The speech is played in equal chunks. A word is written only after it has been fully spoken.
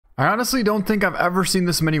I honestly don't think I've ever seen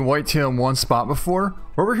this many whitetail in one spot before.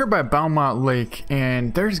 We're over here by Beaumont Lake,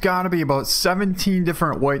 and there's gotta be about 17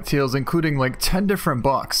 different whitetails, including like 10 different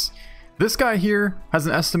bucks. This guy here has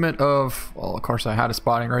an estimate of, well, of course I had a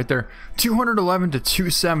spotting right there, 211 to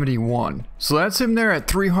 271. So that's him there at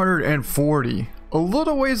 340. A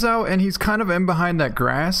little ways out, and he's kind of in behind that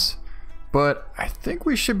grass. But I think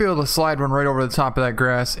we should be able to slide one right over the top of that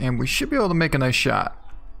grass, and we should be able to make a nice shot.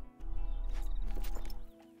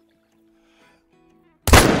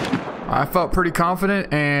 I felt pretty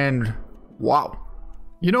confident, and wow.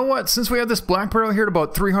 You know what? Since we have this black barrel here at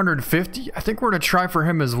about 350, I think we're going to try for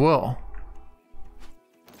him as well.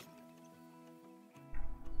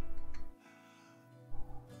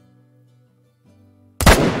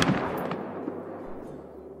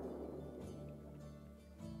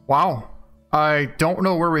 Wow. I don't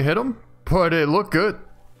know where we hit him, but it looked good.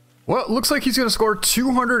 Well, it looks like he's going to score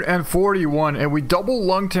 241, and we double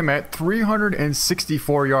lunged him at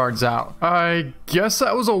 364 yards out. I guess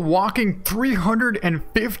that was a whopping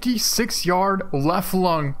 356 yard left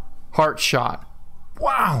lung heart shot.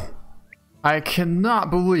 Wow. I cannot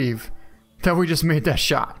believe that we just made that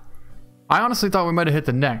shot. I honestly thought we might have hit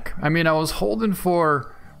the neck. I mean, I was holding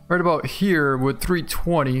for right about here with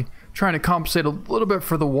 320, trying to compensate a little bit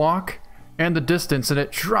for the walk and the distance, and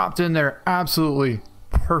it dropped in there absolutely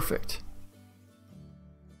perfect.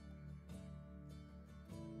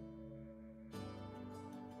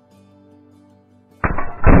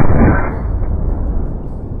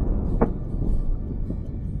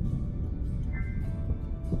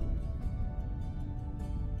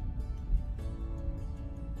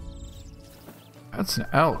 That's an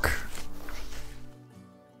elk.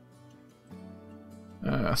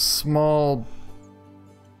 A small,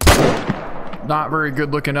 not very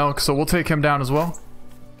good looking elk, so we'll take him down as well.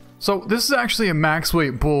 So this is actually a max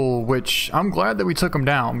weight bull, which I'm glad that we took him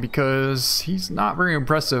down because he's not very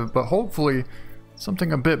impressive, but hopefully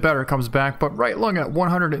something a bit better comes back. But right lung at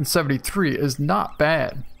 173 is not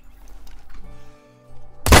bad.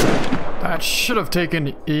 That should have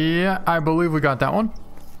taken, yeah, I believe we got that one.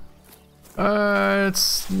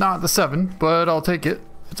 It's not the 7, but I'll take it.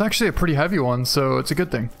 It's actually a pretty heavy one, so it's a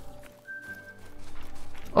good thing.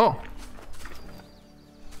 Oh.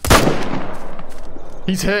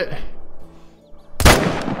 He's hit.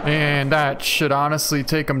 And that should honestly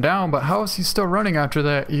take him down, but how is he still running after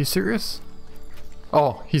that? Are you serious?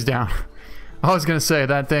 Oh, he's down. I was gonna say,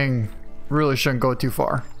 that thing really shouldn't go too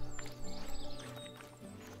far.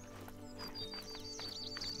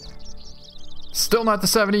 Still not the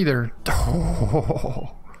 7 either.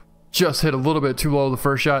 Oh. Just hit a little bit too low the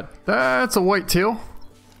first shot. That's a whitetail.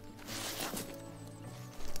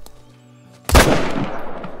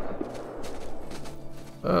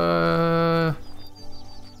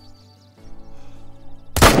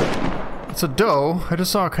 It's a doe. I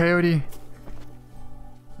just saw a coyote.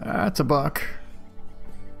 That's a buck.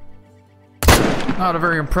 Not a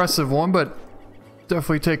very impressive one, but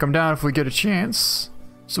definitely take him down if we get a chance.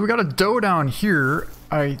 So we got a doe down here.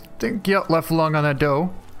 I think, yep, left lung on that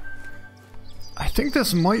doe. I think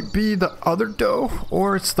this might be the other doe,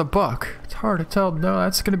 or it's the buck. It's hard to tell. No,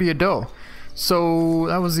 that's going to be a doe. So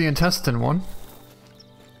that was the intestine one.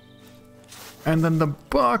 And then the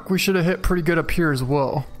buck, we should have hit pretty good up here as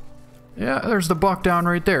well. Yeah, there's the buck down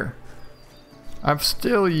right there. I've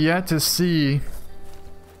still yet to see.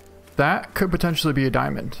 That could potentially be a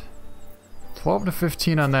diamond. 12 to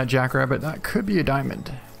 15 on that jackrabbit. That could be a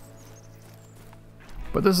diamond.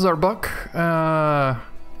 But this is our buck.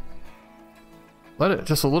 Let it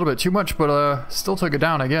just a little bit too much, but still took it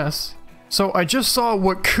down, I guess. So I just saw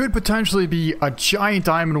what could potentially be a giant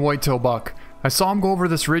diamond whitetail buck. I saw him go over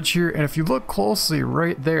this ridge here, and if you look closely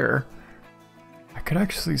right there, I could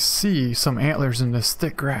actually see some antlers in this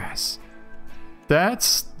thick grass.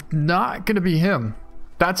 That's not gonna be him.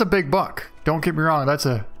 That's a big buck. Don't get me wrong, it's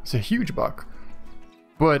a huge buck.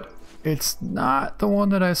 But it's not the one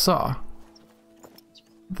that I saw.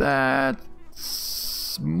 That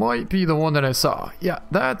might be the one that I saw. Yeah,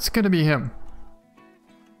 that's gonna be him.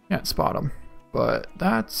 Can't spot him, but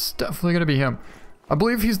that's definitely gonna be him. I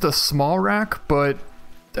believe he's the small rack, but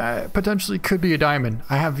that potentially could be a diamond.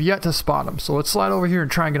 I have yet to spot him, so let's slide over here and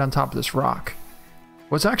try and get on top of this rock.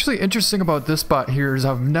 What's actually interesting about this spot here is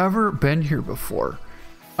I've never been here before.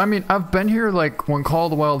 I mean, I've been here like when Call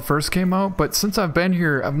of the Wild first came out, but since I've been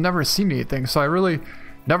here, I've never seen anything, so I really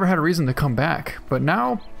never had a reason to come back. But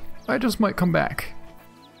now, I just might come back.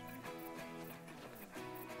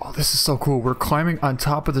 Oh, this is so cool. We're climbing on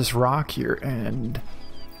top of this rock here, and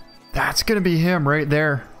that's gonna be him right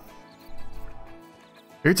there.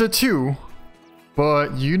 It's a 2.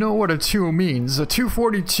 But you know what a 2 means. A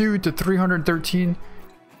 242 to 313.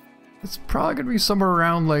 It's probably going to be somewhere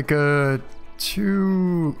around like a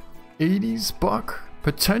 280s buck.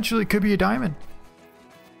 Potentially could be a diamond.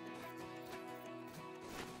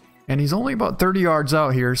 And he's only about 30 yards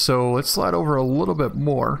out here, so let's slide over a little bit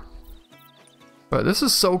more. But this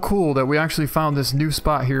is so cool that we actually found this new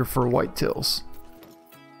spot here for whitetails.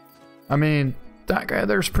 I mean, that guy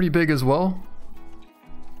there's pretty big as well.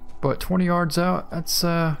 But 20 yards out, that's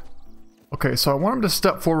okay, so I want him to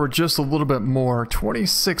step forward just a little bit more.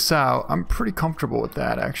 26 out, I'm pretty comfortable with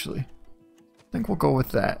that actually. I think we'll go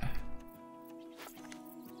with that.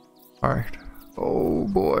 Alright. Oh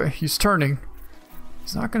boy, he's turning.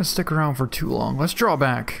 He's not going to stick around for too long. Let's draw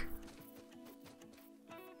back.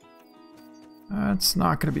 That's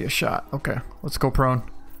not going to be a shot. Okay, let's go prone.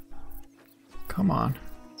 Come on.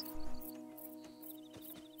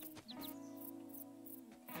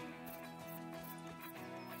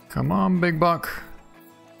 Come on, big buck.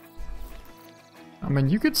 I mean,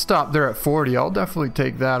 you could stop there at 40. I'll definitely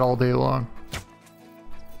take that all day long.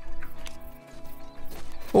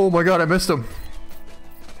 Oh my god, I missed him.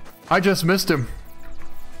 I just missed him.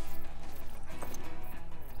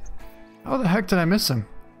 How the heck did I miss him?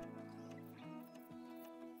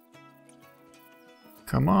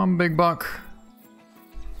 Come on, big buck.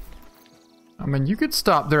 I mean, you could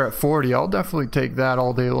stop there at 40. I'll definitely take that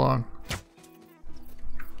all day long.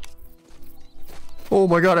 Oh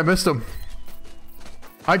my god, I missed him.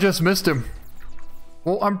 I just missed him.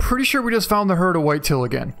 Well, I'm pretty sure we just found the herd of whitetail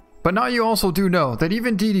again. But now you also do know that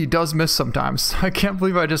even DD does miss sometimes. I can't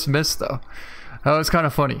believe I just missed though. That was kind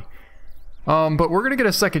of funny. But we're gonna get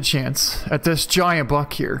a second chance at this giant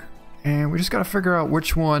buck here. And we just gotta figure out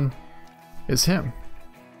which one is him.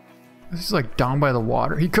 This is like down by the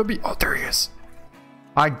water. He could be, oh there he is.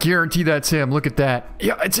 I guarantee that's him, look at that.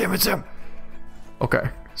 Yeah, it's him, it's him. Okay,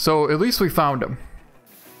 so at least we found him.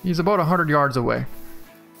 He's about 100 yards away.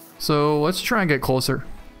 So let's try and get closer.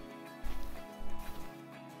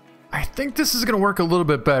 I think this is going to work a little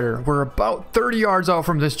bit better. We're about 30 yards out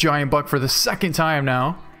from this giant buck for the second time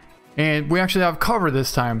now. And we actually have cover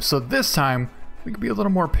this time. So this time, we can be a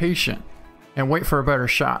little more patient and wait for a better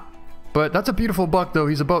shot. But that's a beautiful buck though.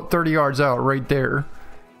 He's about 30 yards out right there.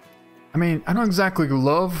 I mean, I don't exactly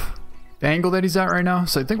love the angle that he's at right now.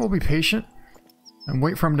 So I think we'll be patient and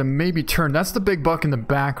wait for him to maybe turn. That's the big buck in the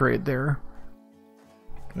back right there.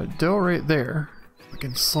 Got a doe right there. We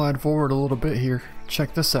can slide forward a little bit here.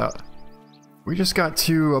 Check this out. We just got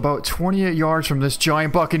to about 28 yards from this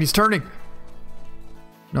giant buck and he's turning.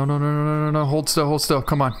 No, no, no, no, no, no, no. Hold still, hold still.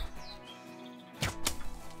 Come on.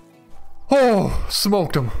 Oh,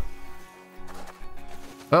 smoked him.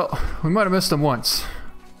 Well, we might have missed him once,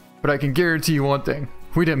 but I can guarantee you one thing.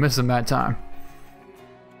 We didn't miss him that time.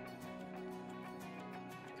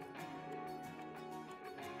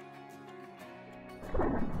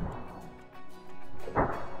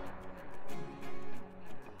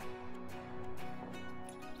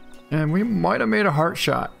 And we might have made a heart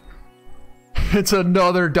shot. It's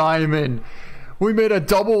another diamond. We made a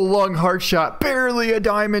double lung heart shot. Barely a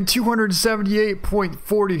diamond.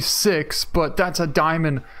 278.46. But that's a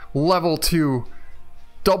diamond level 2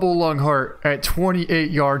 double lung heart at 28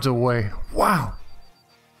 yards away. Wow.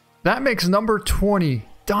 That makes number 20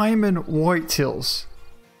 diamond whitetails.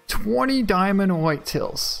 20 diamond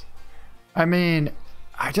whitetails. I mean,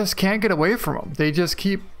 I just can't get away from them. They just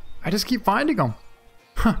keep, I just keep finding them.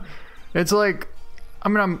 It's like, I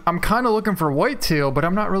mean, I'm kind of looking for whitetail, but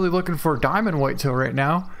I'm not really looking for diamond whitetail right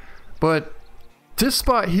now. But this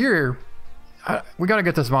spot here, we got to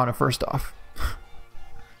get this mounted first off.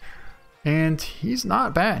 And he's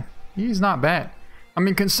not bad. He's not bad. I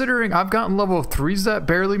mean, considering I've gotten level 3s that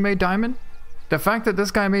barely made diamond, the fact that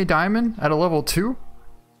this guy made diamond at a level 2,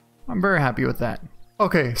 I'm very happy with that.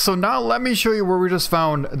 Okay, so now let me show you where we just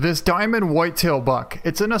found this diamond whitetail buck.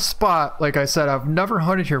 It's in a spot, like I said, I've never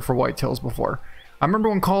hunted here for whitetails before. I remember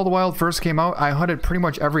when Call of the Wild first came out, I hunted pretty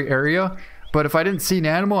much every area, but if I didn't see an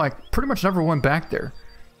animal, I pretty much never went back there.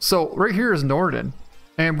 So right here is Norden,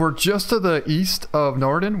 and we're just to the east of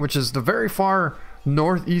Norden, which is the very far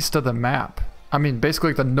northeast of the map. I mean, basically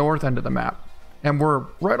like the north end of the map. And we're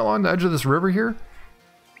right along the edge of this river here.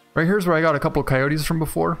 Right here's where I got a couple of coyotes from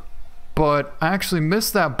before. But I actually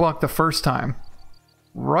missed that buck the first time.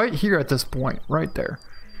 Right here at this point, right there.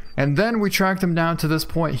 And then we tracked him down to this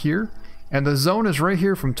point here. And the zone is right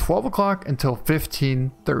here from 12 o'clock until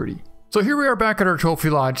 15:30. So here we are back at our trophy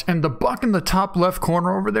lodge. And the buck in the top left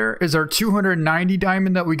corner over there is our 290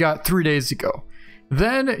 diamond that we got 3 days ago.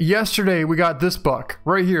 Then yesterday we got this buck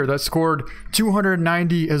right here that scored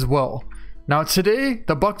 290 as well. Now today,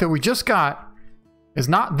 the buck that we just got is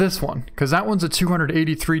not this one, because that one's a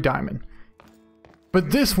 283 diamond.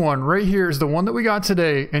 But this one right here is the one that we got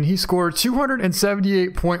today, and he scored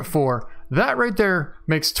 278.4. That right there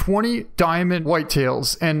makes 20 diamond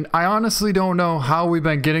whitetails, and I honestly don't know how we've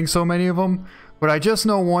been getting so many of them, but I just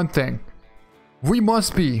know one thing. We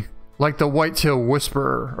must be like the whitetail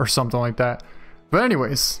whisperer or something like that. But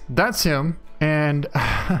anyways, that's him, and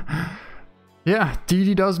yeah,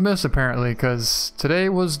 DD does miss apparently, because today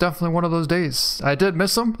was definitely one of those days. I did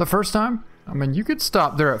miss him the first time. I mean, you could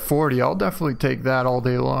stop there at 40. I'll definitely take that all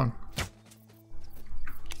day long.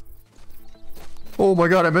 Oh my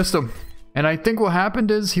god, I missed him. And I think what happened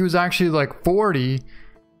is he was actually like 40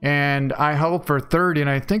 and I held for 30, and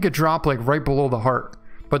I think it dropped like right below the heart.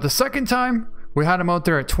 But the second time we had him out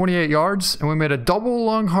there at 28 yards and we made a double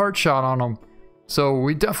lung heart shot on him. So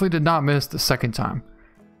we definitely did not miss the second time.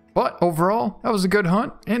 But overall, that was a good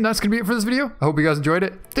hunt, and that's gonna be it for this video. I hope you guys enjoyed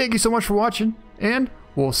it. Thank you so much for watching, and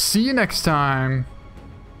we'll see you next time.